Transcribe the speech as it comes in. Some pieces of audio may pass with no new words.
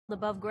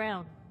above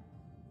ground.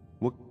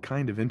 What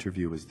kind of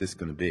interview is this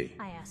gonna be?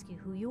 I ask you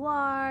who you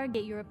are,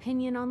 get your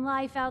opinion on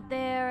life out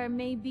there, and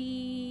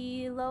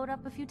maybe load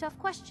up a few tough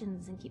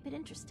questions and keep it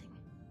interesting.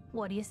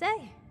 What do you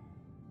say?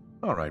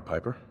 Alright,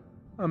 Piper.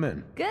 I'm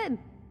in. Good.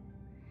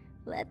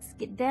 Let's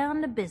get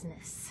down to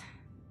business.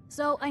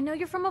 So, I know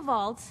you're from a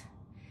vault.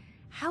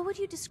 How would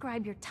you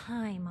describe your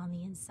time on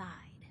the inside?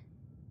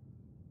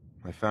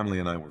 My family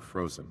and I were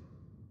frozen.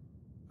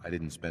 I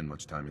didn't spend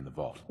much time in the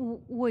vault.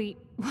 Wait,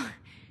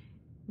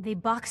 they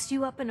boxed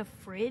you up in a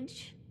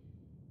fridge?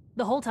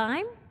 The whole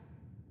time?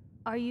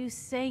 Are you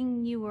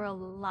saying you were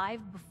alive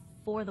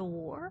before the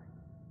war?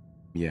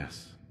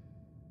 Yes.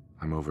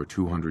 I'm over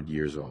 200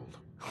 years old.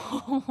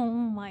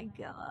 Oh my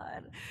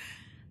god.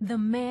 The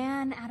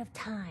man out of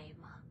time.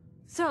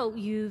 So,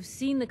 you've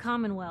seen the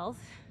Commonwealth,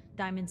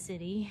 Diamond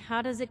City.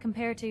 How does it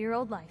compare to your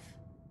old life?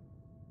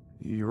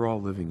 You're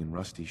all living in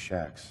rusty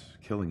shacks,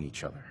 killing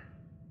each other.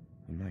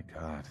 And my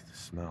god, the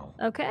smell.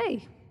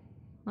 Okay.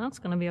 Well, that's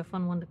gonna be a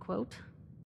fun one to quote.